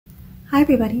Hi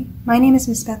everybody, my name is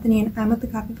Miss Bethany and I'm with the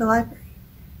Copyville Library.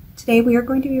 Today we are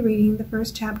going to be reading the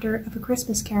first chapter of A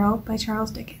Christmas Carol by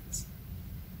Charles Dickens.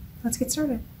 Let's get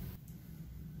started.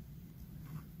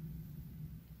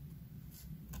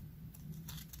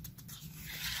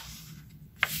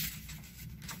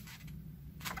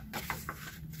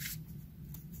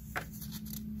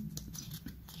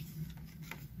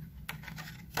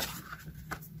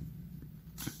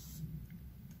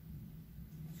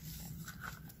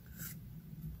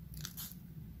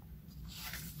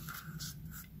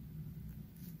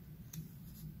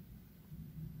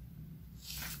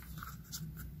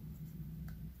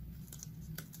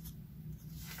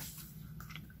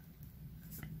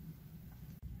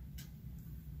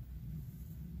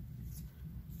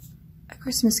 A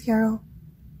Christmas Carol,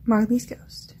 Marley's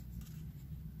Ghost.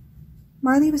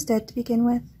 Marley was dead to begin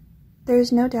with. There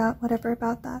is no doubt whatever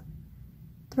about that.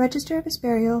 The register of his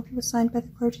burial was signed by the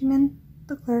clergyman,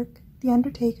 the clerk, the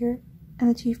undertaker, and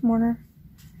the chief mourner.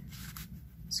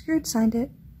 Scrooge signed it,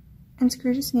 and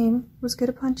Scrooge's name was good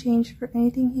upon change for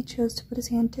anything he chose to put his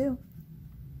hand to.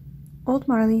 Old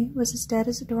Marley was as dead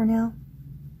as a doornail.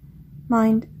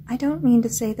 Mind, I don't mean to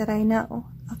say that I know,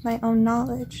 of my own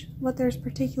knowledge, what there is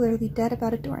particularly dead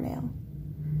about a doornail.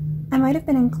 I might have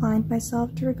been inclined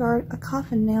myself to regard a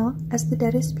coffin nail as the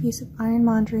deadest piece of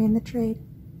ironmongery in the trade,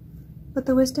 but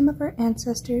the wisdom of our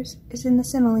ancestors is in the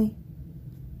simile,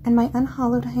 and my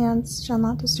unhallowed hands shall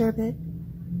not disturb it,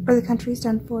 or the country is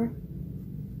done for.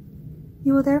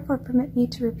 You will therefore permit me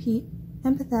to repeat,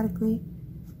 emphatically,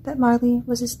 that Marley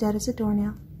was as dead as a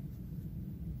doornail.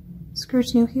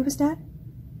 Scrooge knew he was dead?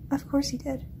 Of course he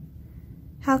did.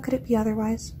 How could it be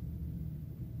otherwise?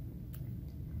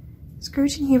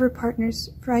 Scrooge and he were partners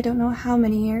for I don't know how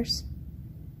many years.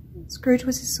 Scrooge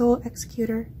was his sole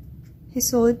executor, his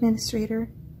sole administrator,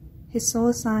 his sole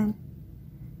assign,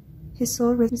 his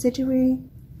sole residuary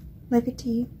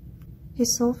legatee,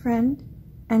 his sole friend,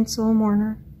 and sole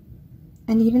mourner.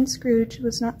 And even Scrooge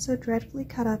was not so dreadfully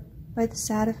cut up by the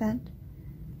sad event,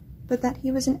 but that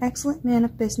he was an excellent man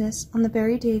of business on the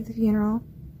very day of the funeral,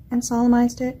 and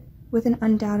solemnized it with an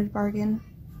undoubted bargain.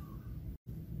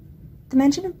 The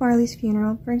mention of Marley's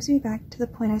funeral brings me back to the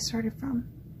point I started from.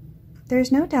 There is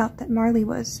no doubt that Marley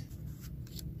was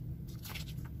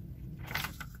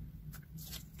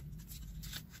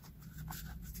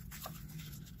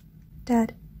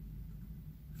dead.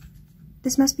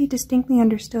 This must be distinctly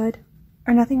understood,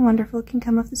 or nothing wonderful can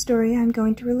come of the story I am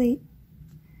going to relate.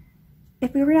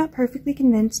 If we were not perfectly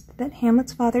convinced that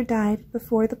Hamlet's father died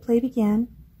before the play began,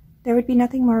 there would be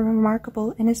nothing more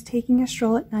remarkable in his taking a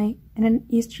stroll at night in an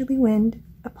easterly wind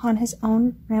upon his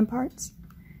own ramparts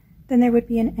than there would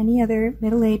be in any other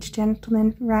middle-aged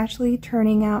gentleman rashly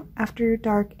turning out after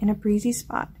dark in a breezy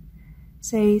spot,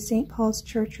 say St. Paul's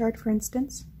churchyard, for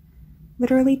instance,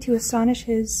 literally to astonish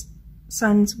his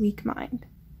son's weak mind.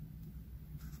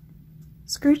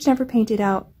 Scrooge never painted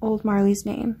out old Marley's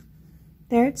name.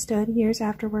 There it stood, years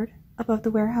afterward, above the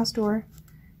warehouse door,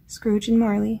 Scrooge and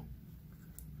Marley.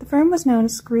 The firm was known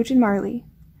as Scrooge and Marley.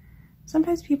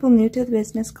 Sometimes people new to the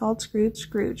business called Scrooge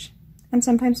Scrooge, and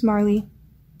sometimes Marley,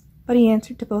 but he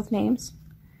answered to both names.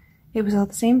 It was all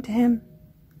the same to him.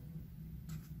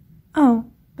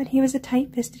 Oh, but he was a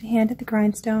tight-fisted hand at the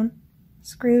grindstone.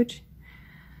 Scrooge.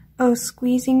 Oh,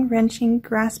 squeezing, wrenching,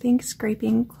 grasping,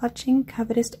 scraping, clutching,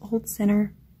 covetous old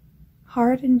sinner.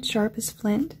 Hard and sharp as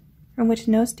flint, from which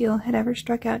no steel had ever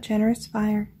struck out generous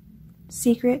fire.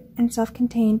 Secret and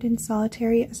self-contained and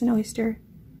solitary as an oyster.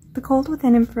 The cold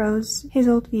within him froze his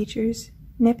old features,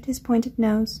 nipped his pointed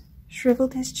nose,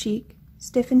 shriveled his cheek,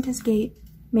 stiffened his gait,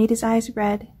 made his eyes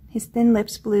red, his thin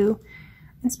lips blue,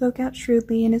 and spoke out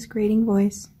shrewdly in his grating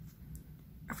voice.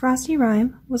 A frosty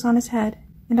rime was on his head,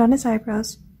 and on his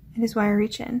eyebrows, and his wiry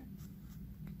chin.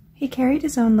 He carried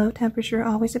his own low temperature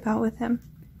always about with him.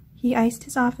 He iced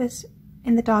his office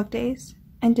in the dog days,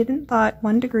 and didn't thaw at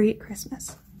 1 degree at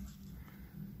Christmas.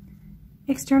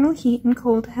 External heat and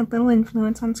cold had little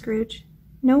influence on Scrooge.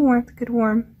 No warmth could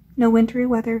warm, no wintry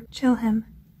weather chill him.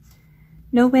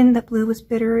 No wind that blew was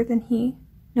bitterer than he,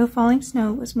 no falling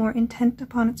snow was more intent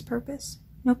upon its purpose,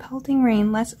 no pelting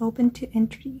rain less open to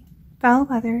entreaty. Foul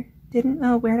weather didn't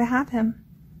know where to have him.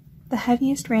 The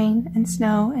heaviest rain and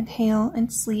snow and hail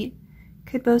and sleet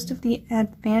could boast of the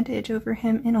advantage over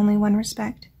him in only one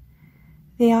respect.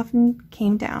 They often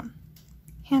came down,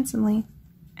 handsomely,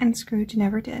 and Scrooge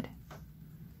never did.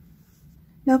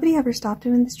 Nobody ever stopped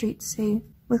him in the street to say,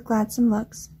 with gladsome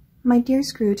looks, "My dear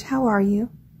Scrooge, how are you?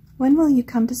 When will you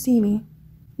come to see me?"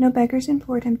 No beggars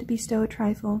implored him to bestow a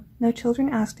trifle, no children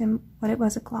asked him what it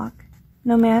was o'clock.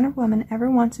 No man or woman ever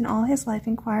once in all his life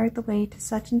inquired the way to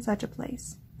such and such a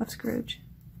place, of Scrooge.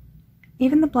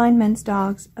 Even the blind men's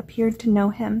dogs appeared to know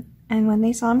him, and when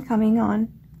they saw him coming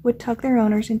on, would tug their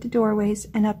owners into doorways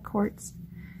and up courts,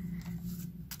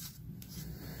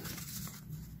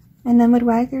 and then would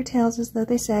wag their tails as though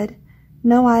they said,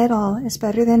 "No eye at all is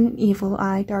better than an evil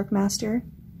eye, dark master."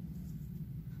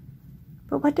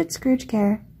 But what did Scrooge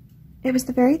care? It was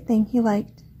the very thing he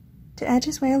liked, to edge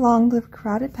his way along the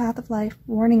crowded path of life,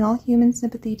 warning all human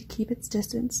sympathy to keep its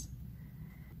distance,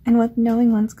 and what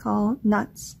knowing ones call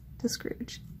nuts to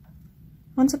Scrooge.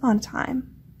 Once upon a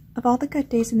time, of all the good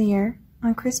days in the year,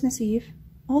 on Christmas Eve,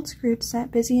 old Scrooge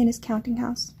sat busy in his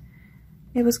counting-house.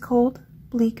 It was cold,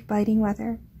 bleak, biting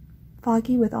weather,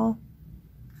 foggy withal,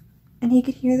 and he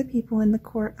could hear the people in the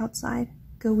court outside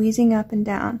go wheezing up and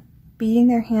down, beating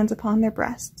their hands upon their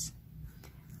breasts,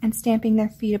 and stamping their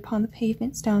feet upon the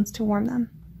pavement stones to warm them.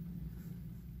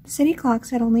 The city clocks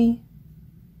had only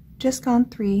just gone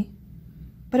 3,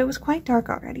 but it was quite dark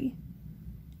already.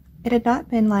 It had not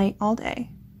been light all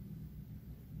day,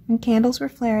 and candles were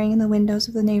flaring in the windows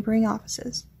of the neighboring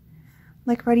offices,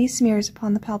 like ruddy smears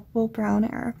upon the palpable brown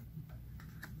air.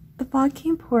 The fog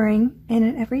came pouring in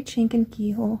at every chink and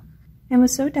keyhole, and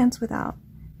was so dense without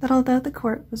that although the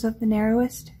court was of the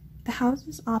narrowest, the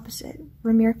houses opposite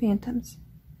were mere phantoms.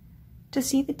 To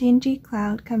see the dingy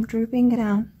cloud come drooping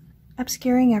down,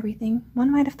 obscuring everything,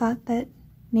 one might have thought that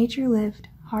nature lived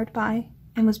hard by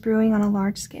and was brewing on a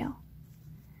large scale.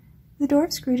 The door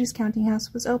of Scrooge's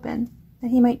counting-house was open,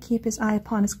 that he might keep his eye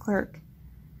upon his clerk,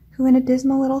 who in a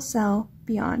dismal little cell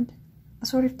beyond, a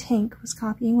sort of tank, was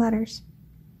copying letters.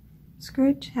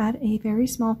 Scrooge had a very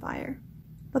small fire,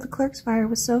 but the clerk's fire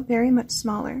was so very much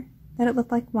smaller that it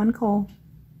looked like one coal.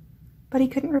 But he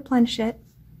couldn't replenish it,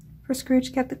 for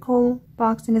Scrooge kept the coal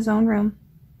box in his own room,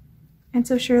 and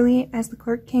so surely as the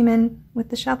clerk came in with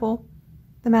the shovel,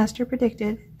 the master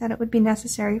predicted that it would be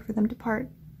necessary for them to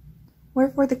part.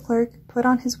 Wherefore the clerk put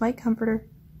on his white comforter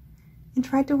and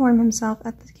tried to warm himself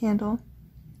at the candle,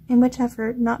 in which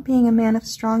effort, not being a man of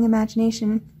strong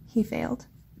imagination, he failed.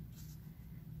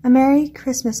 "A Merry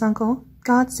Christmas, Uncle!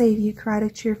 God save you!" cried a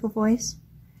cheerful voice.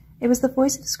 It was the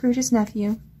voice of Scrooge's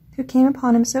nephew, who came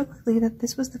upon him so quickly that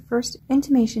this was the first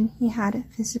intimation he had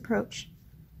of his approach.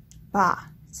 "Bah!"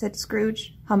 said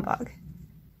Scrooge. "Humbug!"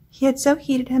 He had so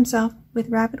heated himself with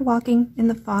rapid walking in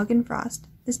the fog and frost,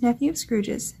 this nephew of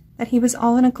Scrooge's, that he was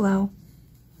all in a glow.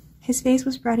 His face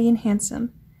was ruddy and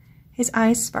handsome, his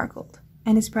eyes sparkled,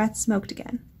 and his breath smoked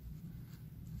again.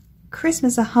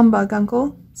 "Christmas a humbug,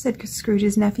 Uncle," said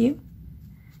Scrooge's nephew.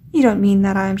 "You don't mean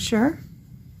that, I am sure."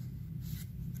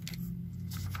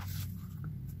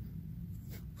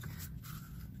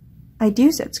 "I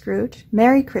do," said Scrooge.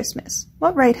 "Merry Christmas.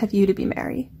 What right have you to be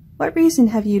merry? What reason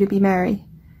have you to be merry?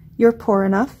 You're poor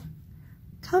enough."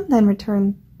 "Come, then,"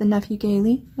 returned the nephew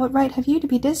gaily. "What right have you to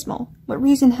be dismal? What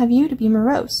reason have you to be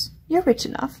morose? You're rich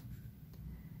enough."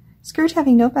 Scrooge,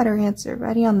 having no better answer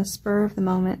ready on the spur of the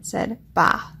moment, said,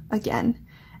 "Bah!" again,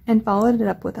 and followed it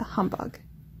up with a humbug.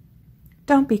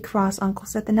 "Don't be cross, Uncle,"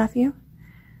 said the nephew.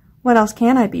 "What else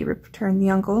can I be?" returned the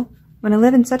uncle, "when I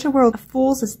live in such a world of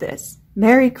fools as this?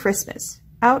 Merry Christmas!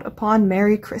 Out upon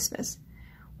Merry Christmas!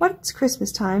 What's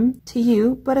Christmas time to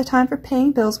you but a time for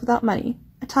paying bills without money,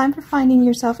 a time for finding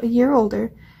yourself a year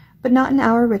older, but not an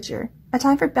hour richer, a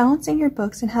time for balancing your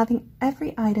books and having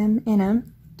every item in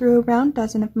 'em through a round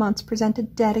dozen of months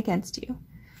presented dead against you?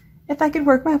 If I could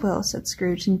work my will," said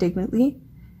Scrooge indignantly,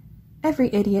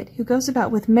 "every idiot who goes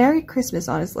about with Merry Christmas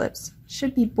on his lips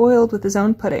should be boiled with his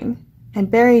own pudding, and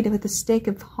buried with a stake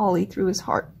of holly through his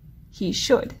heart. He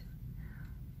should."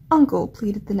 "Uncle,"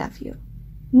 pleaded the nephew.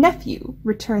 "Nephew,"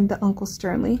 returned the uncle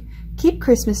sternly, "keep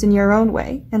Christmas in your own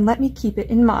way, and let me keep it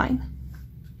in mine."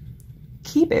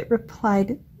 "Keep it,"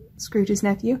 replied Scrooge's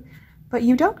nephew, "but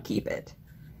you don't keep it."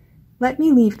 "Let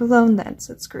me leave it alone, then,"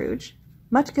 said Scrooge.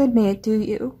 "Much good may it do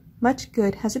you. Much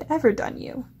good has it ever done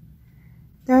you."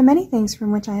 "There are many things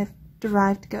from which I have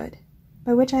derived good,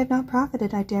 by which I have not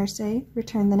profited, I dare say,"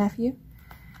 returned the nephew,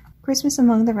 "Christmas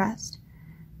among the rest.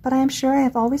 But I am sure I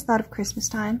have always thought of Christmas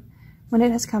time, when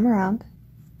it has come around.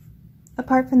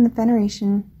 Apart from the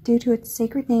veneration due to its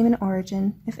sacred name and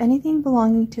origin, if anything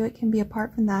belonging to it can be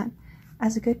apart from that,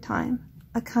 as a good time,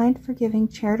 a kind, forgiving,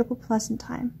 charitable, pleasant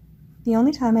time, the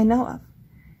only time I know of,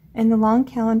 in the long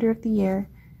calendar of the year,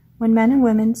 when men and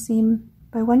women seem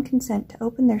by one consent to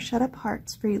open their shut-up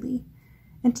hearts freely,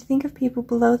 and to think of people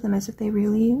below them as if they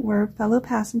really were fellow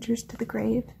passengers to the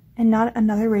grave, and not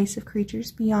another race of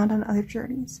creatures beyond on other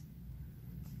journeys.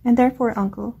 And therefore,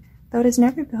 Uncle, though it has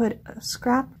never put a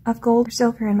scrap of gold or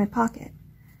silver in my pocket,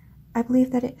 I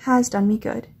believe that it has done me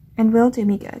good, and will do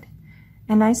me good,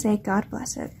 and I say God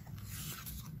bless it."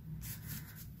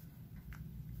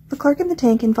 clerk in the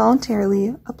tank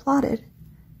involuntarily applauded.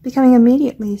 Becoming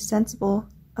immediately sensible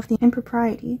of the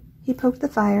impropriety, he poked the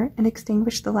fire and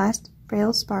extinguished the last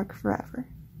frail spark forever.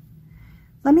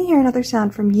 "Let me hear another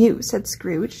sound from you," said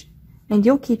Scrooge, "and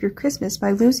you'll keep your Christmas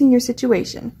by losing your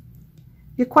situation.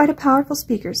 You're quite a powerful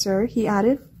speaker, sir," he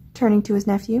added, turning to his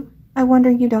nephew. "I wonder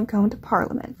you don't go into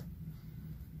Parliament."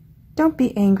 "Don't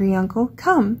be angry, uncle.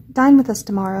 Come, dine with us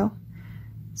tomorrow."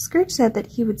 Scrooge said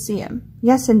that he would see him.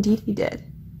 Yes, indeed he did.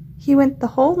 He went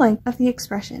the whole length of the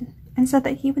expression, and said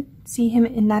that he would see him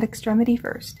in that extremity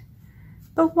first.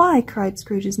 "But why?" cried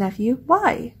Scrooge's nephew.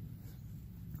 "Why?"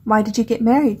 "Why did you get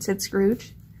married?" said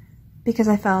Scrooge. "Because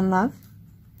I fell in love."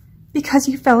 "Because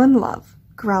you fell in love!"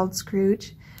 growled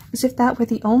Scrooge, as if that were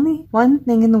the only one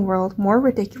thing in the world more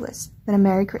ridiculous than a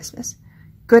Merry Christmas.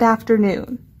 "Good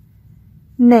afternoon."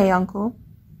 "Nay, uncle,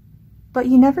 but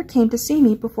you never came to see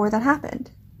me before that happened.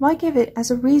 Why give it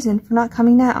as a reason for not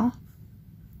coming now?"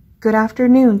 "Good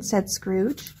afternoon," said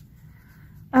Scrooge.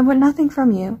 "I want nothing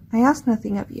from you. I ask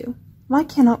nothing of you. Why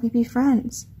cannot we be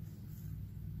friends?"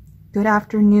 "Good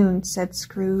afternoon," said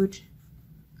Scrooge.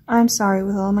 "I am sorry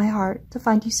with all my heart to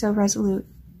find you so resolute.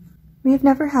 We have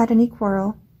never had any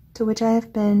quarrel to which I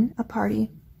have been a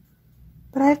party,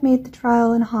 but I have made the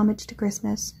trial in homage to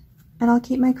Christmas, and I'll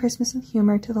keep my Christmas of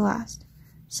humour to the last.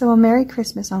 So a Merry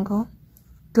Christmas, uncle."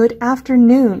 "Good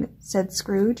afternoon," said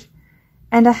Scrooge,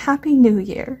 "and a Happy New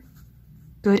Year."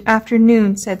 "Good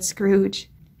afternoon," said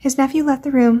Scrooge. His nephew left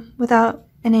the room without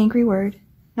an angry word,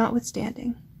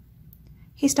 notwithstanding.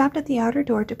 He stopped at the outer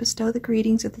door to bestow the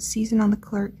greetings of the season on the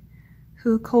clerk,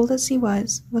 who, cold as he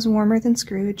was warmer than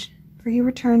Scrooge, for he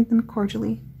returned them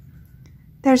cordially.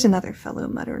 "There's another fellow,"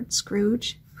 muttered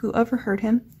Scrooge, who overheard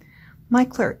him. "My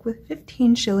clerk with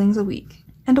 15 shillings a week,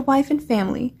 and a wife and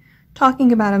family,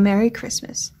 talking about a Merry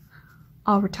Christmas.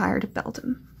 I'll retire to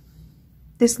Belgium."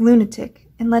 This lunatic,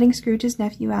 in letting Scrooge's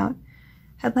nephew out,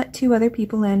 had let 2 other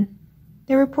people in.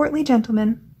 They were portly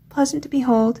gentlemen, pleasant to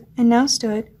behold, and now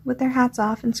stood, with their hats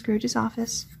off, in Scrooge's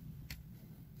office.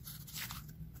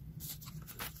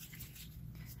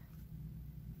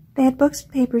 They had books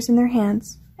and papers in their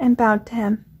hands, and bowed to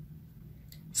him.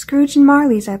 "Scrooge and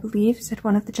Marley's, I believe," said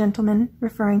one of the gentlemen,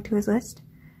 referring to his list.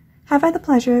 "Have I the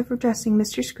pleasure of addressing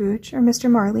Mr. Scrooge or Mr.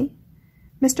 Marley?"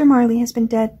 "Mr. Marley has been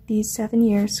dead these 7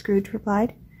 years," Scrooge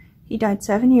replied. "He died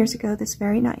 7 years ago this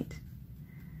very night."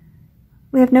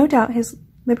 "We have no doubt his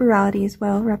liberality is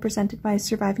well represented by his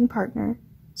surviving partner,"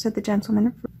 said the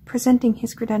gentleman, presenting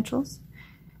his credentials.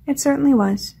 It certainly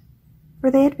was,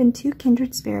 for they had been 2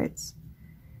 kindred spirits.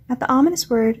 At the ominous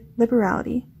word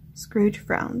liberality, Scrooge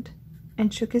frowned,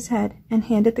 and shook his head, and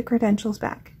handed the credentials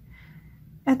back.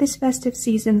 "At this festive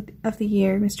season of the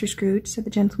year, Mr. Scrooge," said the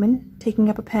gentleman, taking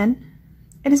up a pen,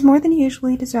 "it is more than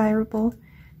usually desirable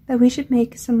that we should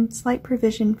make some slight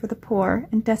provision for the poor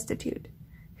and destitute,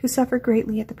 who suffer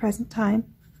greatly at the present time.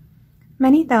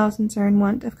 Many thousands are in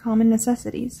want of common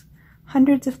necessities.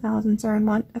 Hundreds of thousands are in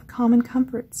want of common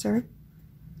comforts, sir."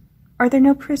 "Are there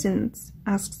no prisons?"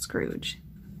 asked Scrooge.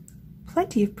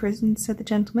 "Plenty of prisons," said the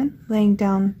gentleman, laying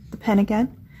down the pen again.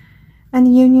 "And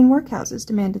the Union workhouses?"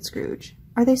 demanded Scrooge.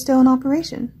 "Are they still in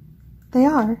operation?" "They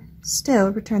are,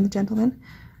 still," returned the gentleman.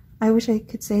 "I wish I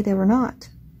could say they were not."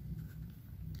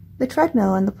 "The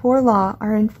treadmill and the poor law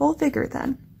are in full vigor,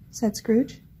 then?" said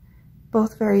Scrooge.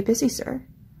 "Both very busy, sir."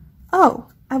 "Oh,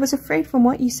 I was afraid from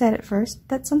what you said at first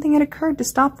that something had occurred to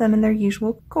stop them in their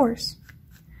usual course,"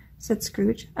 said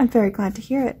Scrooge. "I'm very glad to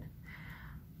hear it."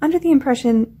 "Under the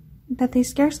impression that they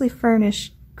scarcely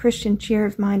furnish Christian cheer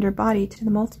of mind or body to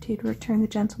the multitude," returned the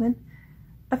gentleman,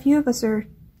 "a few of us are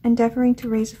endeavoring to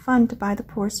raise a fund to buy the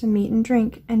poor some meat and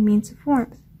drink and means of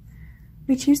warmth.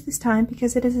 We choose this time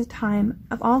because it is a time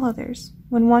of all others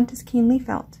when want is keenly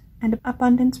felt and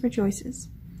abundance rejoices.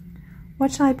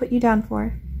 What shall I put you down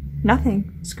for?"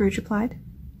 "Nothing," Scrooge replied.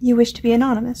 "You wish to be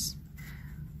anonymous."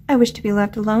 "I wish to be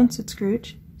left alone," said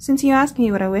Scrooge. "Since you ask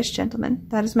me what I wish, gentlemen,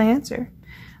 that is my answer.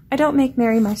 I don't make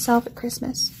merry myself at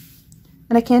Christmas,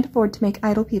 and I can't afford to make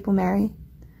idle people merry.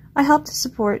 I help to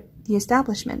support the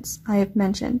establishments I have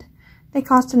mentioned. They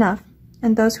cost enough,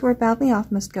 and those who are badly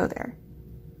off must go there."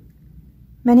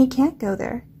 "Many can't go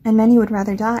there, and many would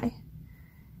rather die."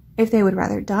 "If they would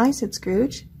rather die," said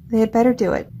Scrooge, "they had better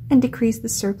do it, and decrease the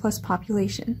surplus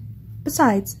population.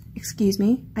 Besides, excuse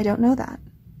me, I don't know that."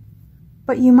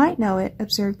 "But you might know it,"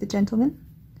 observed the gentleman.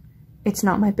 "It's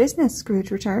not my business,"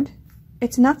 Scrooge returned.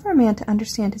 "It's enough for a man to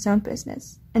understand his own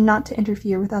business, and not to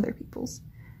interfere with other people's.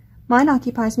 Mine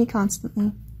occupies me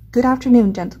constantly. Good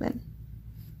afternoon, gentlemen."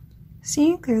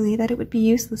 Seeing clearly that it would be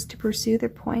useless to pursue their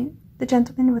point, the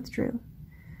gentlemen withdrew.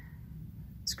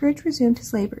 Scrooge resumed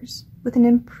his labors. with an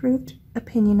improved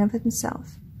opinion of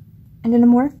himself, and in a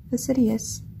more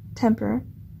fastidious temper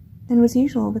than was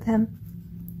usual with him.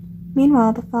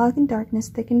 Meanwhile, the fog and darkness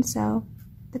thickened so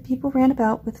that people ran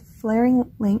about with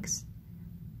flaring lamps,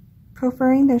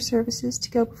 proffering their services to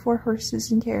go before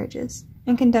horses and carriages,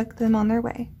 and conduct them on their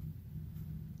way.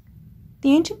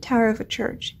 The ancient tower of a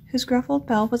church, whose gruff old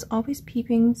bell was always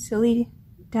peeping silly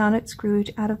down at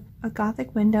Scrooge out of a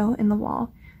Gothic window in the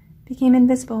wall, became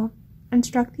invisible, and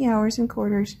struck the hours and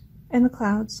quarters and the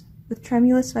clouds with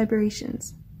tremulous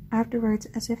vibrations, afterwards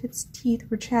as if its teeth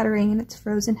were chattering in its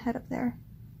frozen head up there.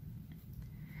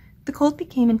 The cold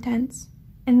became intense.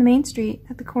 In the main street,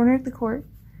 at the corner of the court,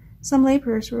 some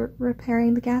laborers were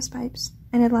repairing the gas pipes,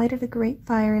 and had lighted a great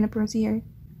fire in a brazier,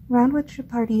 round which a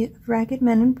party of ragged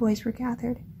men and boys were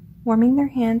gathered, warming their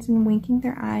hands and winking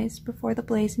their eyes before the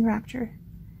blaze in rapture.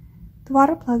 The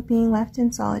water plug being left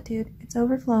in solitude, its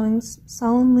overflowings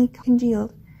solemnly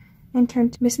congealed and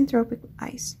turned to misanthropic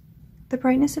ice. The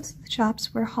brightness of the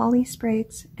shops where holly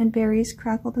sprigs and berries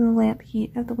crackled in the lamp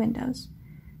heat of the windows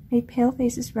made pale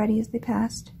faces ruddy as they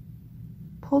passed.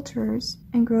 Poulterers'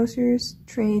 and grocers'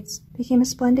 trades became a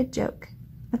splendid joke,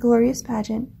 a glorious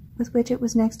pageant, with which it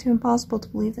was next to impossible to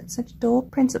believe that such dull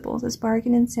principles as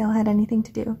bargain and sale had anything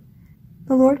to do.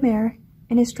 The Lord Mayor,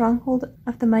 in his stronghold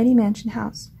of the mighty mansion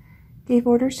house, gave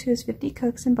orders to his 50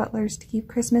 cooks and butlers to keep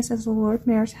Christmas as the Lord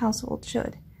Mayor's household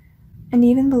should, and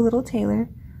even the little tailor,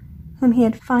 whom he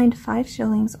had fined 5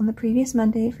 shillings on the previous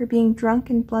Monday for being drunk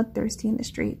and bloodthirsty in the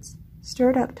streets,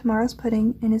 stirred up tomorrow's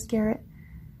pudding in his garret,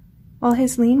 while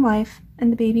his lean wife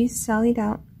and the babies sallied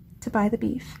out to buy the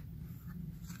beef.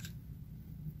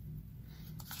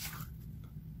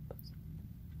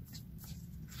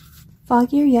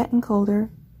 Foggier yet and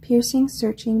colder, piercing,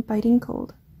 searching, biting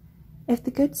cold. If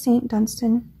the good Saint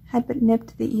Dunstan had but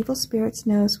nipped the evil spirit's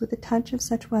nose with a touch of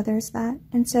such weather as that,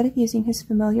 instead of using his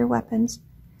familiar weapons,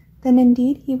 then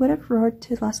indeed he would have roared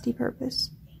to lusty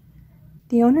purpose.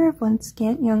 The owner of one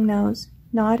scant young nose,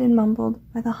 gnawed and mumbled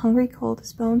by the hungry cold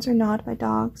as bones are gnawed by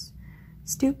dogs,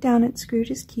 stooped down at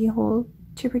Scrooge's keyhole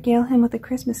to regale him with a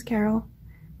Christmas carol,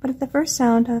 but at the first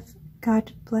sound of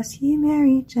 "God bless ye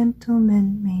merry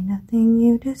gentlemen, may nothing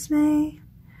you dismay,"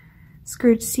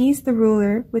 Scrooge seized the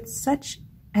ruler with such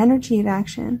energy of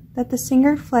action that the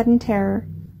singer fled in terror,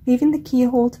 leaving the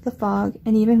keyhole to the fog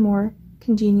and even more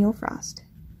congenial frost.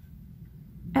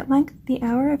 At length the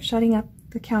hour of shutting up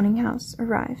the counting-house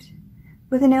arrived.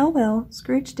 With an ill will,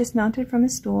 Scrooge dismounted from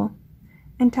his stool,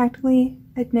 and tactfully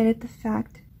admitted the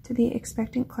fact to the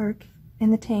expectant clerk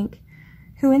in the tank,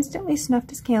 who instantly snuffed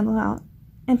his candle out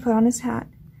and put on his hat.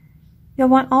 "You'll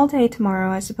want all day tomorrow,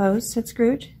 I suppose," said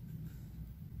Scrooge.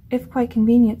 "If quite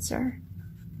convenient, sir."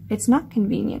 "It's not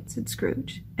convenient," said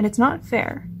Scrooge, "and it's not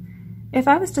fair. If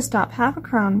I was to stop half a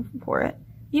crown for it,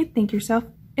 you'd think yourself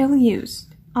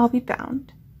ill-used, I'll be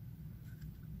bound."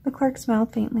 The clerk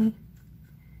smiled faintly.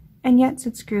 "And yet,"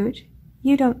 said Scrooge,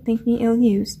 "you don't think me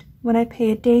ill-used when I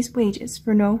pay a day's wages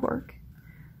for no work."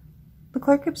 The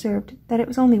clerk observed that it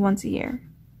was only once a year.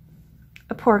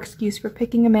 "A poor excuse for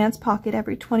picking a man's pocket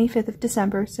every 25th of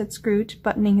December," said Scrooge,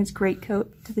 buttoning his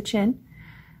greatcoat to the chin.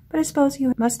 "But I suppose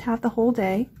you must have the whole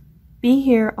day. Be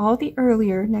here all the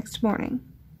earlier next morning."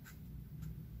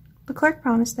 The clerk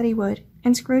promised that he would,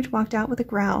 and Scrooge walked out with a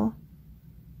growl.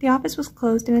 The office was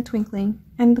closed in a twinkling,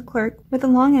 and the clerk, with the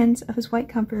long ends of his white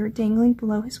comforter dangling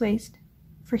below his waist,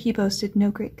 for he boasted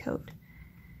no greatcoat,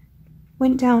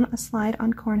 went down a slide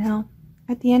on Cornhill,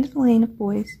 at the end of the lane of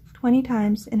boys, 20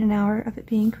 times in an hour of it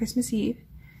being Christmas Eve,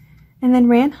 and then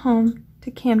ran home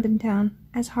to Camden Town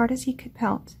as hard as he could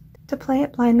pelt, to play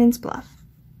at Blindman's Buff.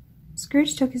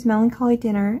 Scrooge took his melancholy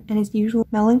dinner in his usual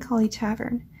melancholy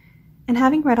tavern, and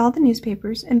having read all the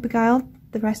newspapers and beguiled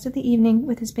the rest of the evening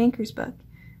with his banker's book,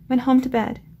 went home to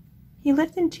bed. He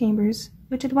lived in chambers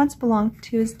which had once belonged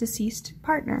to his deceased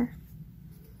partner.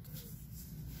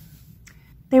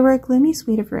 They were a gloomy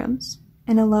suite of rooms,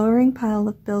 and a lowering pile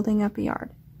of building up a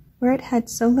yard, where it had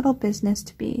so little business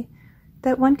to be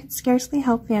that one could scarcely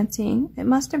help fancying it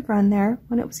must have run there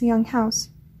when it was a young house,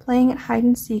 playing at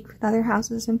hide-and-seek with other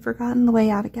houses and forgotten the way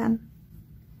out again.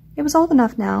 It was old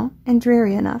enough now, and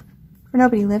dreary enough, for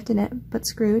nobody lived in it but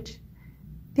Scrooge,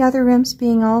 the other rooms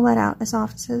being all let out as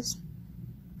offices.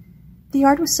 The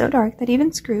yard was so dark that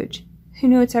even Scrooge, who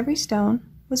knew its every stone,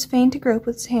 was fain to grope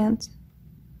with his hands.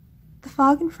 The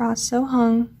fog and frost so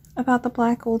hung about the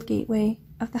black old gateway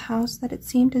of the house that it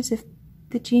seemed as if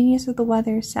the genius of the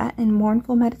weather sat in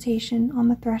mournful meditation on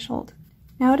the threshold.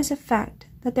 Now it is a fact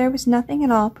that there was nothing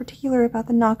at all particular about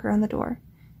the knocker on the door,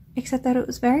 except that it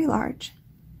was very large.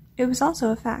 It was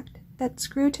also a fact that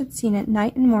Scrooge had seen it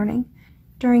night and morning,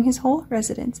 during his whole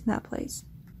residence in that place.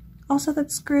 Also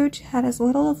that Scrooge had as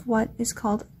little of what is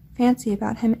called fancy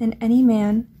about him in any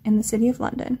man in the city of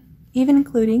London, even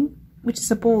including, which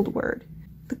is a bold word,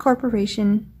 the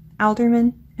corporation,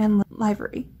 alderman, and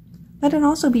livery. Let it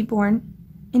also be borne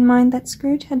in mind that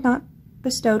Scrooge had not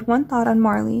bestowed one thought on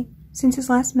Marley since his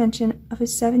last mention of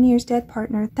his 7 years dead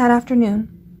partner that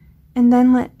afternoon. And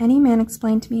then let any man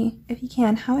explain to me, if he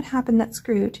can, how it happened that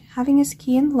Scrooge, having his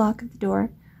key in the lock of the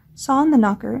door, saw in the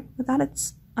knocker, without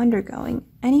its undergoing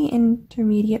any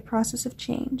intermediate process of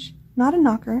change, not a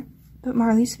knocker, but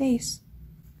Marley's face.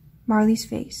 Marley's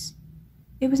face.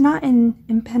 It was not an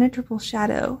impenetrable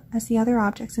shadow, as the other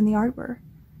objects in the yard were,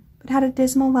 but had a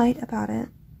dismal light about it,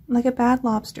 like a bad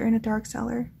lobster in a dark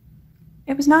cellar.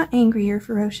 It was not angry or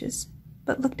ferocious,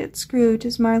 but looked at Scrooge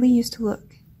as Marley used to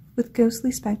look, with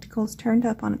ghostly spectacles turned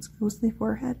up on its ghostly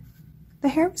forehead. The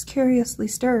hair was curiously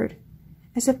stirred,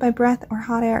 as if by breath or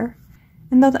hot air,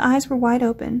 and though the eyes were wide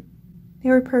open, they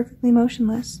were perfectly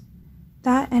motionless.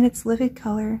 That and its livid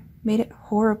color made it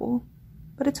horrible,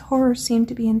 but its horror seemed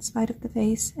to be in spite of the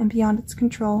face and beyond its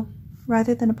control,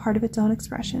 rather than a part of its own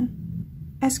expression.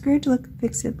 As Scrooge looked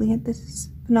fixedly at this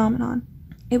phenomenon,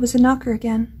 it was a knocker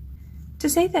again. To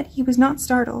say that he was not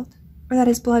startled, or that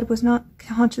his blood was not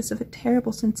conscious of a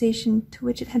terrible sensation to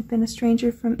which it had been a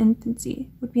stranger from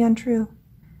infancy, would be untrue.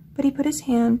 But he put his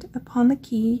hand upon the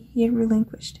key he had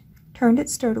relinquished, turned it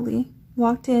sturdily,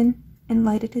 walked in, and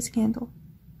lighted his candle.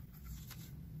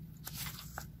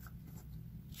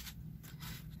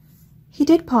 He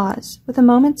did pause, with a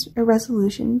moment's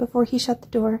irresolution, before he shut the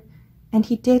door, and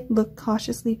he did look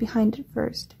cautiously behind it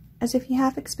first, as if he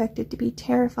half expected to be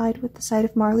terrified with the sight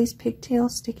of Marley's pigtail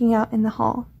sticking out in the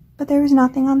hall. But there was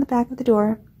nothing on the back of the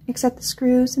door, except the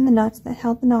screws and the nuts that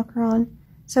held the knocker on,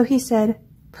 so he said,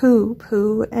 "Pooh,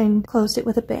 pooh," and closed it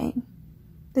with a bang.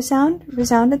 The sound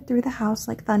resounded through the house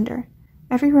like thunder.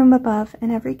 Every room above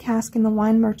and every cask in the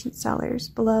wine merchant's cellars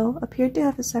below appeared to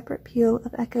have a separate peal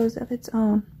of echoes of its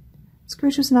own.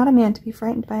 Scrooge was not a man to be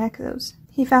frightened by echoes.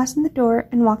 He fastened the door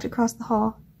and walked across the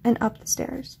hall and up the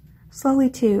stairs, slowly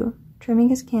too, trimming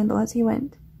his candle as he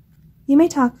went. You may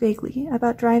talk vaguely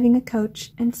about driving a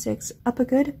coach and six up a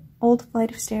good old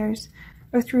flight of stairs,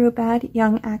 or through a bad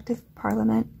young Act of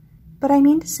Parliament, but I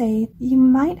mean to say you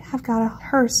might have got a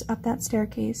hearse up that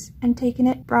staircase and taken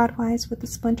it broadwise with the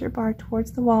splinter bar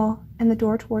towards the wall and the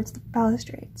door towards the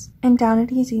balustrades, and down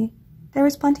it easy. There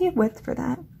was plenty of width for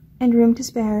that, and room to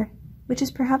spare, which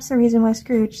is perhaps the reason why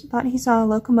Scrooge thought he saw a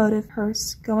locomotive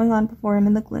hearse going on before him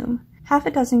in the gloom. Half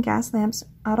a dozen gas lamps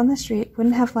out on the street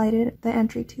wouldn't have lighted the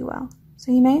entry too well,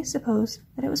 so you may suppose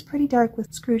that it was pretty dark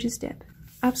with Scrooge's dip.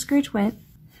 Up Scrooge went,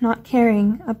 not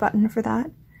caring a button for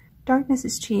that. Darkness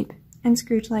is cheap, and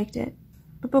Scrooge liked it.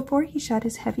 But before he shut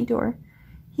his heavy door,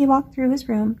 he walked through his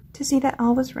room to see that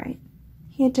all was right.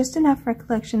 He had just enough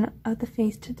recollection of the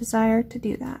face to desire to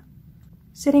do that.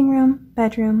 Sitting room,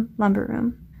 bedroom, lumber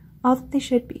room, all that they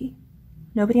should be.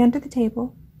 Nobody under the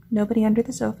table, nobody under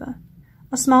the sofa.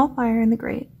 A small fire in the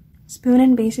grate, spoon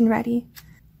and basin ready,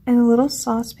 and a little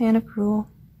saucepan of gruel.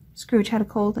 Scrooge had a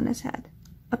cold in his head.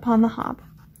 Upon the hob.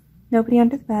 Nobody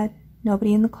under the bed,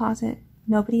 nobody in the closet,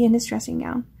 nobody in his dressing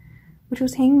gown, which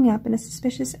was hanging up in a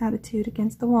suspicious attitude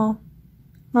against the wall.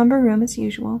 Lumber room as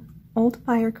usual, old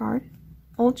fire guard,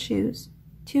 old shoes,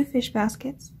 2 fish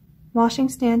baskets, washing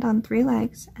stand on 3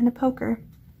 legs, and a poker.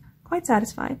 Quite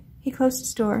satisfied, he closed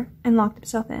his door and locked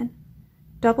himself in.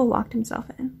 Double-locked himself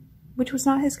in, which was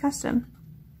not his custom.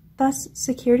 Thus,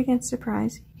 secured against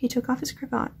surprise, he took off his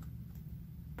cravat,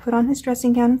 put on his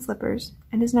dressing gown and slippers,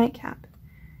 and his nightcap,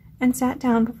 and sat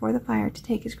down before the fire to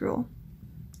take his gruel.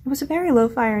 It was a very low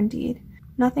fire indeed,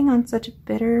 nothing on such a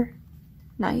bitter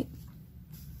night.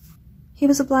 He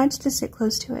was obliged to sit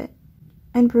close to it,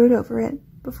 and brood over it,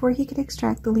 before he could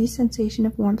extract the least sensation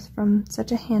of warmth from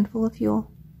such a handful of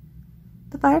fuel.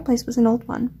 The fireplace was an old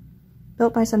one,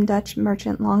 built by some Dutch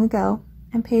merchant long ago,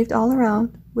 and paved all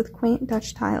around with quaint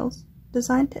Dutch tiles,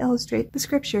 designed to illustrate the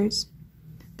scriptures.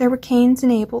 There were Cains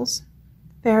and Abels,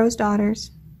 Pharaoh's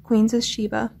daughters, queens of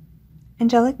Sheba,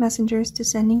 angelic messengers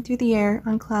descending through the air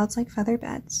on clouds like feather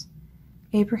beds,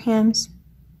 Abrahams,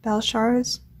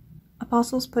 Belshazzars,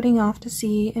 apostles putting off to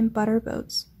sea in butter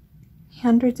boats,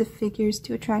 hundreds of figures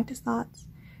to attract his thoughts,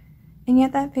 and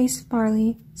yet that face of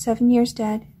Marley, 7 years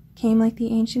dead, came like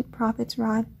the ancient prophet's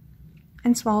rod,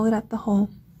 and swallowed up the whole.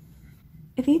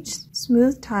 If each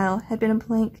smooth tile had been a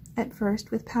blank at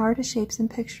first, with power to shape some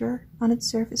picture on its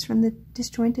surface from the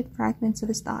disjointed fragments of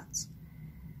his thoughts,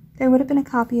 there would have been a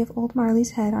copy of old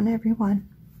Marley's head on every one.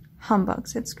 "Humbug,"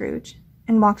 said Scrooge,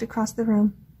 and walked across the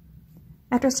room.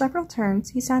 After several turns,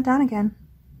 he sat down again,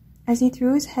 as he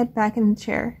threw his head back in the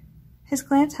chair. His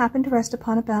glance happened to rest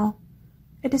upon a bell,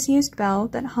 a disused bell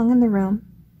that hung in the room,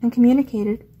 and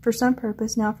communicated, for some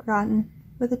purpose now forgotten,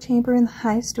 with a chamber in the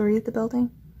highest story of the building.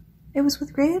 It was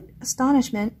with great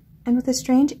astonishment, and with a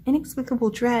strange, inexplicable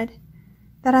dread,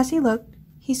 that as he looked,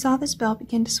 he saw this bell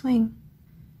begin to swing.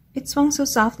 It swung so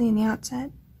softly in the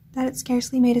outset that it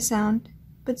scarcely made a sound,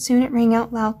 but soon it rang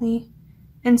out loudly,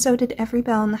 and so did every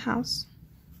bell in the house.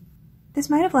 This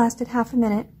might have lasted half a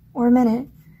minute, or a minute,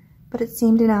 but it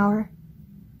seemed an hour.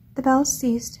 The bells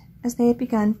ceased as they had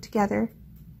begun together.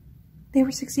 They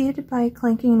were succeeded by a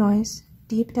clanking noise,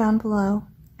 deep down below,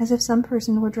 as if some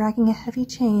person were dragging a heavy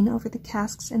chain over the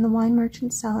casks in the wine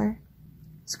merchant's cellar.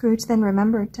 Scrooge then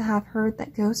remembered to have heard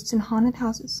that ghosts in haunted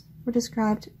houses were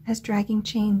described as dragging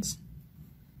chains.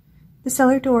 The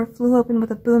cellar door flew open with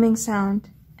a booming sound,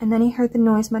 and then he heard the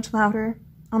noise much louder,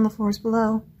 on the floors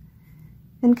below,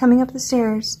 then coming up the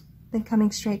stairs, then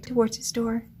coming straight towards his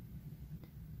door.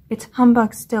 "It's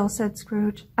humbug still," said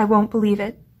Scrooge. "I won't believe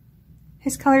it."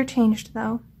 His color changed,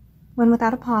 though, when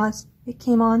without a pause it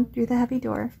came on through the heavy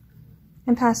door,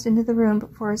 and passed into the room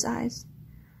before his eyes.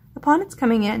 Upon its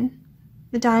coming in,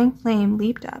 the dying flame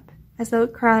leaped up, as though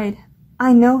it cried,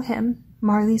 "I know him,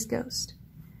 Marley's ghost,"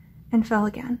 and fell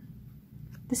again.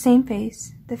 The same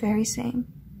face, the very same.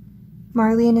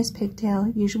 Marley in his pigtail,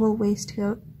 usual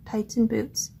waistcoat, tights and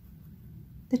boots.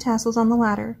 The tassels on the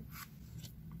latter.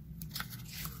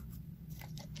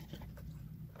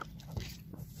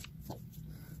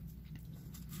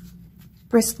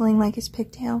 Bristling like his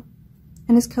pigtail,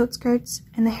 and his coat skirts,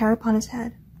 and the hair upon his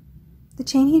head. The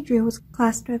chain he drew was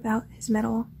clasped about his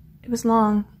middle. It was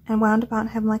long, and wound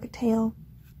about him like a tail,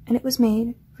 and it was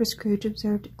made, for Scrooge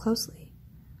observed it closely,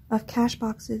 of cash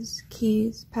boxes,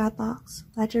 keys, padlocks,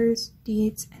 ledgers,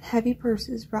 deeds, and heavy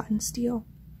purses wrought in steel.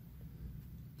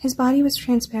 His body was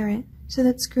transparent, so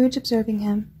that Scrooge, observing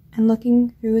him, and looking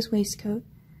through his waistcoat,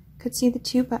 could see the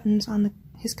 2 buttons on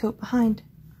his coat behind.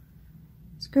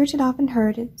 Scrooge had often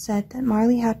heard it said that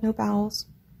Marley had no bowels,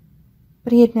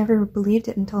 but he had never believed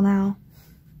it until now.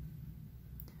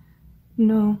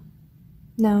 No,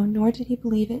 nor did he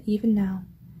believe it even now,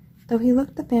 though he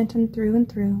looked the phantom through and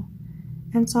through,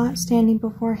 and saw it standing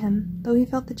before him, though he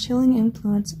felt the chilling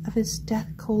influence of his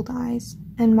death-cold eyes,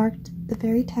 and marked the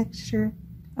very texture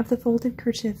of the folded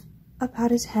kerchief about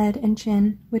his head and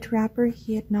chin, which wrapper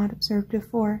he had not observed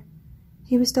before.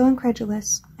 He was still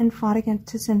incredulous, and fought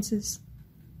against his senses.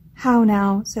 "How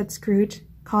now?" said Scrooge,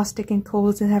 caustic and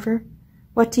cold as ever.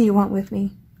 "What do you want with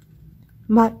me?"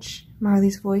 "Much,"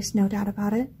 Marley's voice, no doubt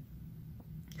about it.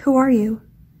 "Who are you?"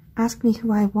 "Ask me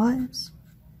who I was."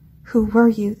 "Who were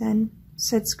you, then?"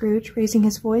 said Scrooge, raising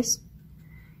his voice.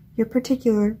 "You're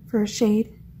particular for a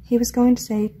shade." He was going to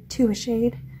say to a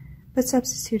shade, but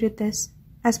substituted this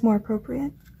as more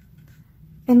appropriate.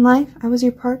 "In life I was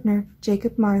your partner,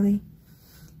 Jacob Marley."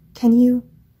 Can you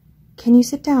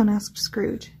sit down?" asked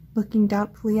Scrooge, looking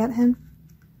doubtfully at him.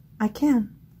 "I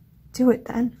can." "Do it,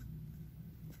 then."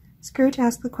 Scrooge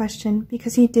asked the question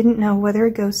because he didn't know whether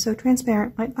a ghost so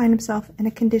transparent might find himself in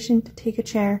a condition to take a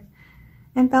chair,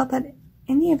 and felt that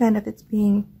in the event of its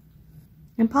being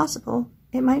impossible,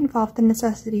 it might involve the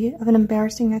necessity of an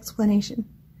embarrassing explanation.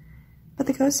 But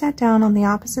the ghost sat down on the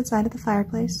opposite side of the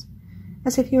fireplace,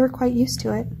 as if he were quite used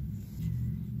to it.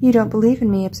 "You don't believe in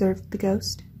me," observed the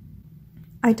ghost.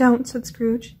 "I don't," said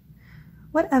Scrooge.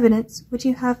 "What evidence would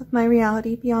you have of my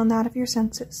reality beyond that of your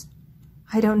senses?"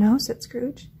 "I don't know," said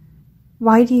Scrooge.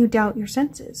 "Why do you doubt your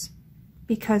senses?"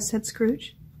 "Because," said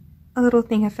Scrooge, "a little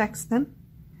thing affects them.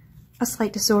 A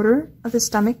slight disorder of the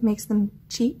stomach makes them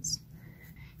cheats.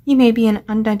 You may be an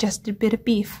undigested bit of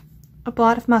beef, a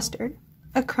blot of mustard,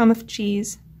 a crumb of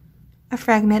cheese, a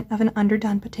fragment of an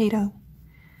underdone potato.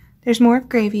 There's more of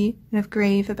gravy than of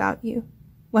grave about you,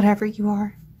 whatever you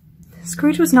are."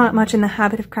 Scrooge was not much in the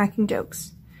habit of cracking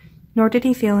jokes, nor did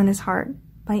he feel in his heart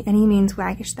by any means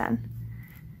waggish then.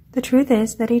 The truth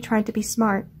is that he tried to be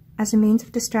smart, as a means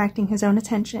of distracting his own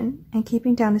attention and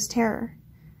keeping down his terror,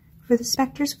 for the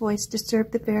spectre's voice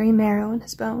disturbed the very marrow in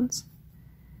his bones.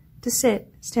 To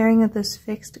sit, staring at those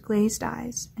fixed, glazed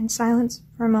eyes, in silence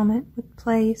for a moment would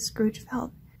play, Scrooge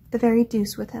felt, the very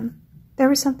deuce with him. There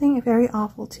was something very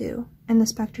awful, too, in the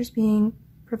spectre's being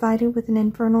provided with an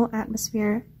infernal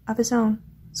atmosphere of his own.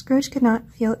 Scrooge could not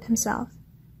feel it himself,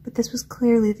 but this was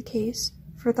clearly the case,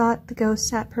 for thought the ghost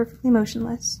sat perfectly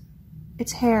motionless.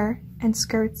 Its hair, and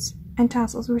skirts, and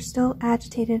tassels were still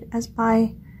agitated as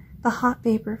by the hot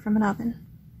vapor from an oven.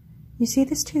 "You see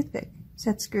this toothpick?"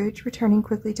 said Scrooge, returning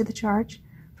quickly to the charge,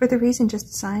 for the reason just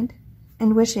assigned,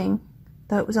 and wishing,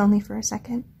 though it was only for a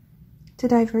second, to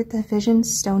divert the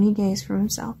vision's stony gaze from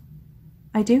himself.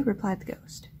 "I do," replied the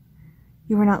ghost.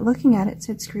 "You were not looking at it,"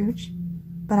 said Scrooge.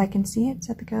 "But I can see it,"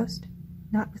 said the ghost,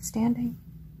 notwithstanding.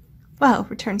 "Well,"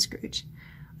 returned Scrooge,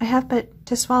 "I have but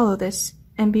to swallow this,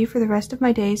 and be for the rest of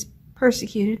my days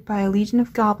persecuted by a legion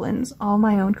of goblins, all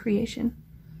my own creation.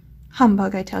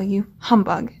 Humbug, I tell you,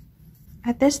 humbug!"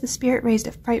 At this the spirit raised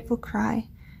a frightful cry,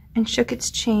 and shook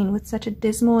its chain with such a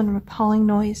dismal and appalling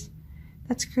noise,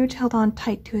 that Scrooge held on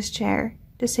tight to his chair,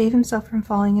 to save himself from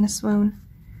falling in a swoon.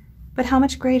 But how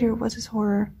much greater was his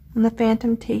horror, when the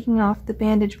phantom, taking off the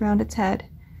bandage round its head,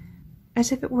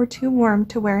 as if it were too warm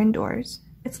to wear indoors,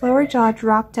 its lower jaw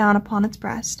dropped down upon its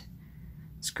breast.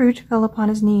 Scrooge fell upon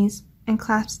his knees, and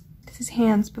clasped his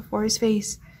hands before his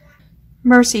face.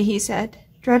 "Mercy," he said,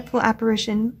 "dreadful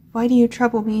apparition, why do you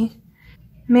trouble me?"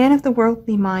 "Man of the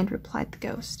worldly mind," replied the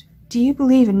ghost, "do you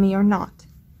believe in me or not?"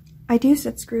 "I do,"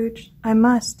 said Scrooge. "I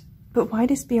must. But why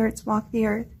do spirits walk the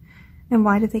earth, and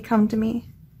why do they come to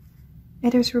me?"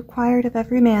 "It is required of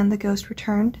every man," the ghost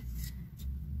returned,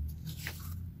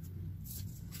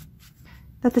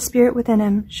 "that the spirit within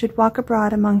him should walk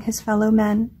abroad among his fellow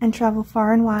men, and travel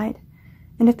far and wide,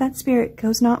 and if that spirit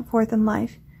goes not forth in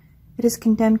life, it is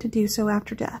condemned to do so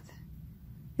after death.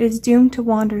 It is doomed to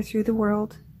wander through the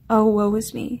world, oh, woe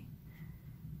is me,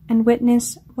 and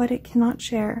witness what it cannot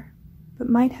share, but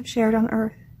might have shared on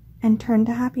earth, and turn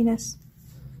to happiness."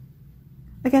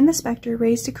 Again the spectre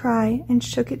raised a cry, and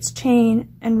shook its chain,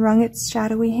 and wrung its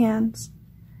shadowy hands.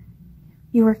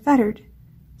 "You are fettered,"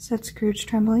 said Scrooge,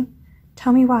 trembling.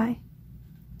 "Tell me why."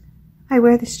 "I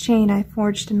wear this chain I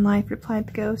forged in life," replied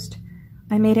the ghost.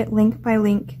 "I made it link by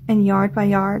link, and yard by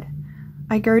yard.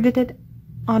 I girded it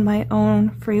on my own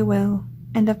free will,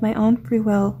 and of my own free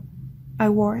will I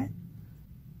wore it.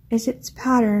 Is its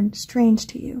pattern strange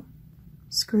to you?"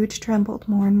 Scrooge trembled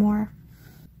more and more.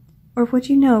 "Or would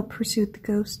you know," pursued the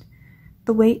ghost,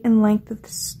 "the weight and length of the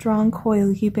strong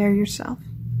coil you bear yourself?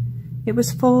 It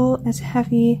was full, as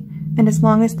heavy, and as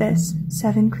long as this,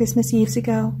 7 Christmas Eves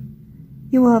ago.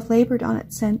 You will have labored on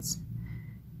it since.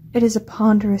 It is a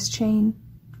ponderous chain."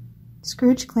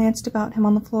 Scrooge glanced about him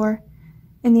on the floor,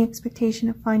 in the expectation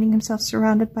of finding himself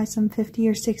surrounded by some 50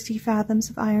 or 60 fathoms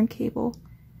of iron cable,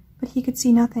 but he could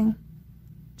see nothing.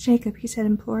 "Jacob," he said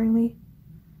imploringly.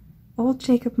 "Old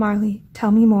Jacob Marley,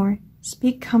 tell me more.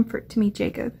 Speak comfort to me,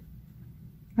 Jacob."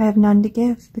 "I have none to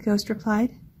give," the ghost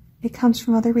replied. "It comes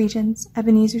from other regions,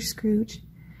 Ebenezer Scrooge,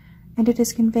 and it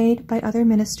is conveyed by other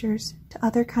ministers to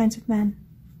other kinds of men.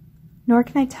 Nor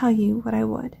can I tell you what I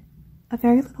would. A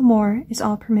very little more is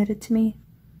all permitted to me.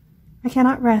 I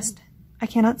cannot rest, I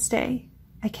cannot stay,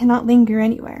 I cannot linger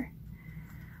anywhere.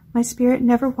 My spirit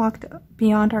never walked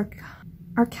beyond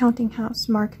our counting-house,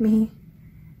 mark me.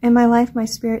 In my life my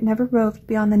spirit never roved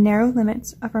beyond the narrow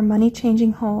limits of our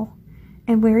money-changing hole,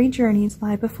 and weary journeys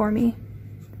lie before me."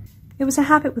 It was a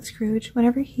habit with Scrooge,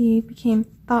 whenever he became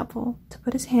thoughtful, to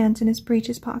put his hands in his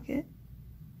breeches pocket,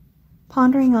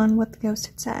 pondering on what the ghost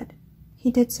had said. He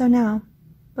did so now,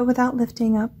 but without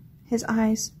lifting up his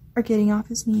eyes or getting off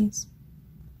his knees.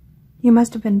 "You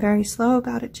must have been very slow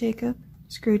about it, Jacob,"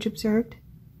 Scrooge observed,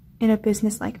 in a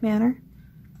business-like manner,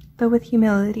 though with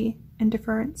humility and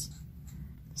deference.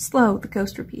 "Slow," the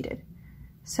ghost repeated.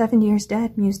 7 years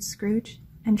dead," mused Scrooge,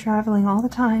 "and travelling all the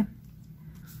time."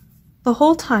 "The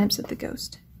whole time," said the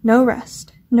ghost. "No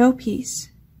rest, no peace,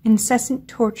 incessant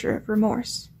torture of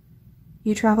remorse."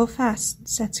 "You travel fast,"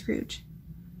 said Scrooge.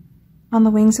 "On the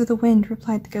wings of the wind,"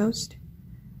 replied the ghost.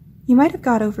 "You might have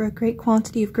got over a great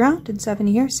quantity of ground in 7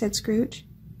 years," said Scrooge.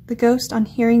 The ghost, on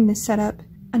hearing this, set up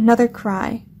another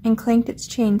cry, and clanked its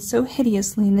chain so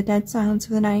hideously in the dead silence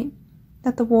of the night,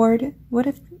 that the ward would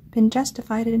have been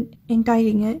justified in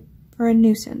indicting it for a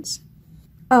nuisance.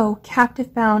 "Oh,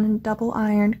 captive bound and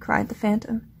double-ironed," cried the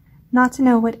phantom, "not to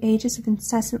know what ages of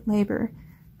incessant labor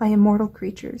by immortal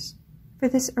creatures, for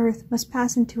this earth must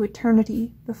pass into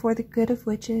eternity before the good of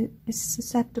which it is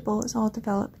susceptible is all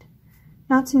developed.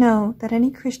 Not to know that any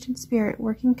Christian spirit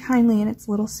working kindly in its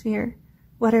little sphere,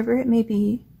 whatever it may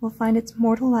be, will find its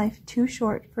mortal life too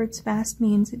short for its vast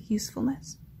means of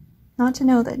usefulness. Not to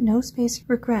know that no space of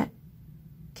regret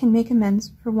can make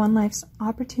amends for one life's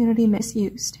opportunity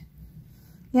misused.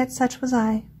 Yet such was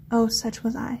I, oh, such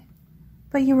was I."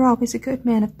 "But you were always a good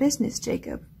man of business,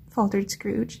 Jacob," faltered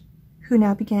Scrooge, who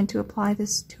now began to apply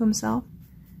this to himself.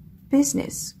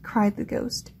 "Business!" cried the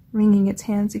ghost, wringing its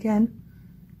hands again.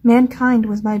 "Mankind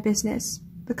was my business.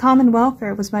 The common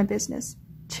welfare was my business.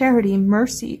 Charity,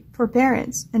 mercy,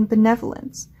 forbearance, and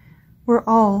benevolence were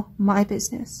all my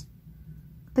business.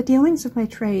 The dealings of my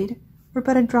trade were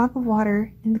but a drop of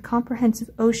water in the comprehensive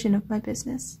ocean of my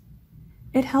business.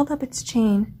 It held up its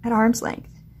chain at arm's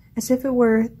length, as if it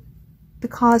were the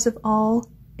cause of all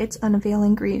its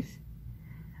unavailing grief,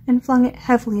 and flung it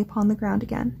heavily upon the ground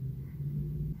again.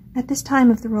 At this time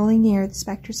of the rolling year, the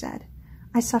spectre said,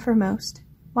 I suffer most.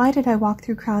 Why did I walk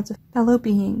through crowds of fellow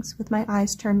beings with my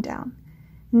eyes turned down,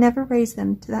 and never raise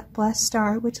them to that blessed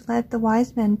star which led the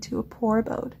wise men to a poor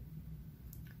abode?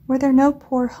 Were there no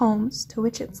poor homes to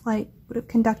which its light would have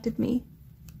conducted me?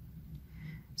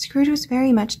 Scrooge was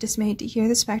very much dismayed to hear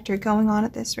the spectre going on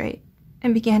at this rate,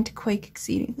 and began to quake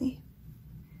exceedingly.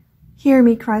 Hear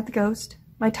me, cried the ghost.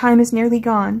 My time is nearly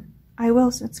gone. I will,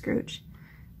 said Scrooge.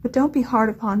 But don't be hard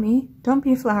upon me. Don't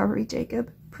be flowery,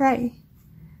 Jacob. Pray.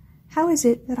 How is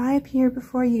it that I appear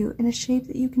before you in a shape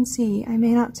that you can see, I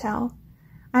may not tell?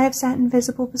 I have sat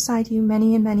invisible beside you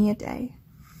many and many a day.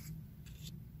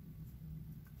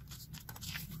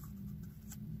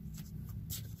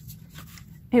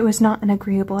 It was not an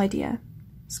agreeable idea.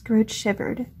 Scrooge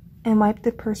shivered, and wiped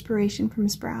the perspiration from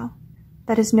his brow.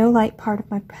 That is no light part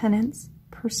of my penance,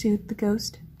 pursued the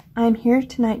ghost. I am here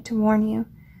tonight to warn you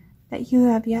that you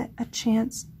have yet a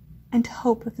chance and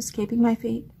hope of escaping my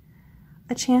fate,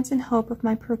 a chance and hope of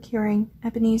my procuring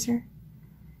Ebenezer.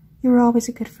 You were always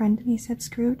a good friend to me, said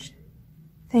Scrooge.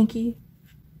 Thank ye.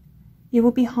 You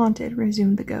will be haunted,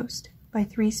 resumed the ghost, by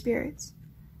 3 spirits.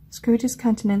 Scrooge's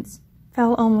countenance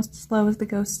fell almost as low as the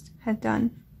ghost had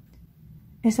done.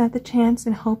 Is that the chance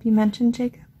and hope you mentioned,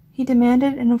 Jacob? He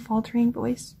demanded in a faltering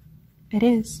voice. It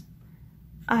is.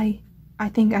 I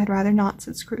think I'd rather not,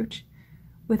 said Scrooge.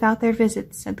 Without their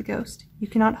visits, said the ghost, you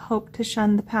cannot hope to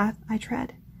shun the path I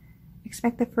tread.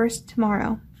 Expect the first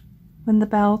tomorrow, when the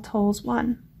bell tolls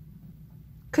 1.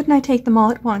 Couldn't I take them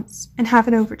all at once, and have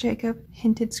it over, Jacob?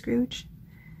 Hinted Scrooge.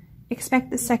 Expect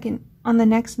the second on the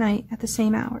next night at the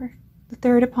same hour, the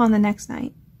third upon the next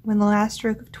night, when the last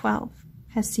stroke of 12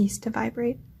 has ceased to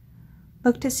vibrate.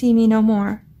 Look to see me no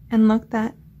more, and look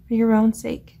that, for your own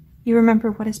sake, you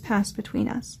remember what has passed between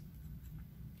us.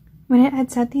 When it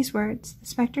had said these words, the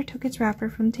spectre took its wrapper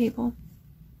from the table,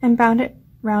 and bound it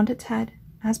round its head,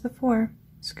 as before.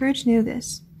 Scrooge knew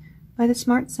this, by the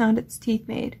smart sound its teeth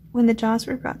made, when the jaws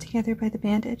were brought together by the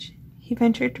bandage. He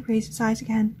ventured to raise his eyes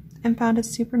again, and found a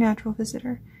supernatural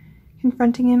visitor,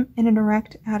 confronting him in an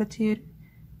erect attitude,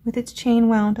 with its chain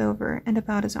wound over and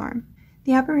about his arm.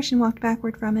 The apparition walked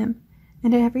backward from him,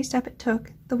 and at every step it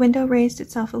took, the window raised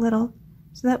itself a little,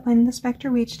 so that when the spectre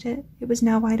reached it, it was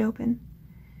now wide open.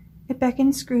 It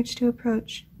beckoned Scrooge to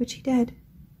approach, which he did.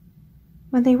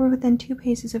 When they were within 2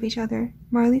 paces of each other,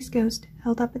 Marley's ghost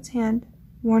held up its hand,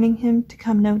 warning him to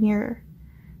come no nearer.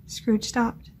 Scrooge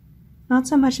stopped, not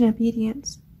so much in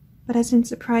obedience, but as in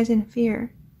surprise and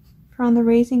fear, for on the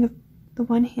raising of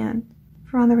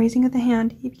the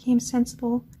hand he became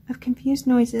sensible of confused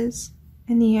noises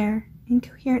in the air,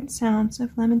 incoherent sounds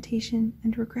of lamentation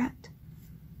and regret,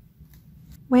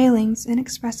 wailings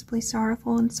inexpressibly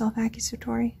sorrowful and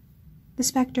self-accusatory. The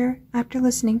spectre, after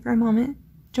listening for a moment,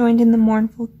 joined in the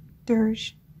mournful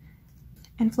dirge,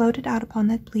 and floated out upon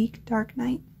that bleak, dark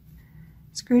night.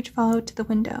 Scrooge followed to the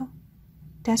window,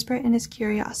 desperate in his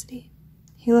curiosity.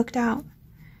 He looked out.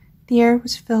 The air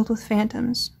was filled with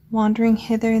phantoms, wandering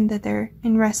hither and thither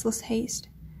in restless haste,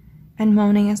 and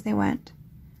moaning as they went.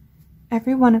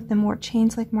 Every one of them wore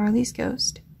chains like Marley's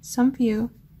ghost. Some few,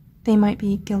 they might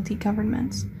be guilty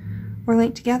governments, were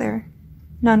linked together.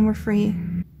 None were free.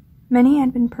 Many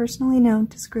had been personally known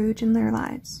to Scrooge in their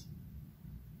lives.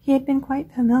 He had been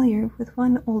quite familiar with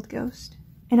one old ghost,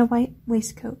 in a white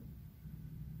waistcoat,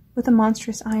 with a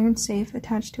monstrous iron safe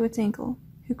attached to its ankle,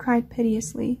 who cried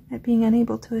piteously at being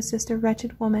unable to assist a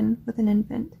wretched woman with an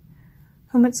infant,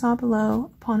 whom it saw below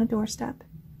upon a doorstep.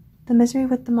 The misery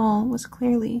with them all was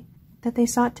clearly that they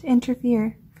sought to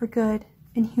interfere for good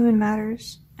in human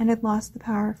matters, and had lost the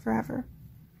power forever.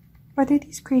 Whether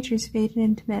these creatures faded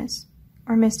into mist,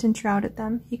 or mist enshrouded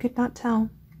them, he could not tell,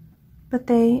 but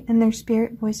they and their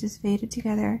spirit voices faded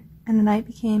together, and the night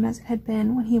became as it had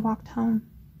been when he walked home.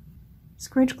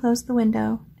 Scrooge closed the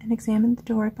window, and examined the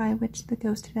door by which the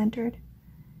ghost had entered.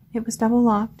 It was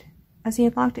double-locked, as he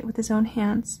had locked it with his own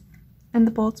hands, and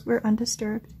the bolts were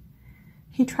undisturbed.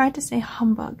 He tried to say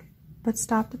humbug, but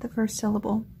stopped at the first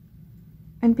syllable,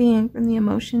 and being, from the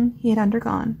emotion he had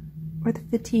undergone, or the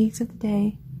fatigues of the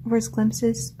day, or his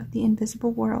glimpses of the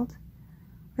invisible world,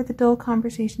 or the dull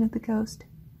conversation of the ghost,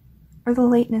 or the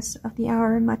lateness of the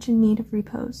hour much in need of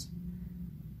repose,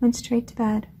 went straight to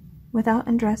bed, without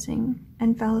undressing,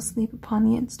 and fell asleep upon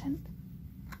the instant.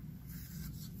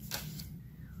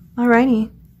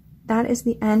 Alrighty, that is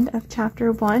the end of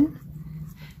chapter 1.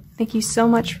 Thank you so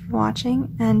much for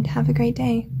watching, and have a great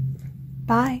day.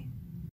 Bye.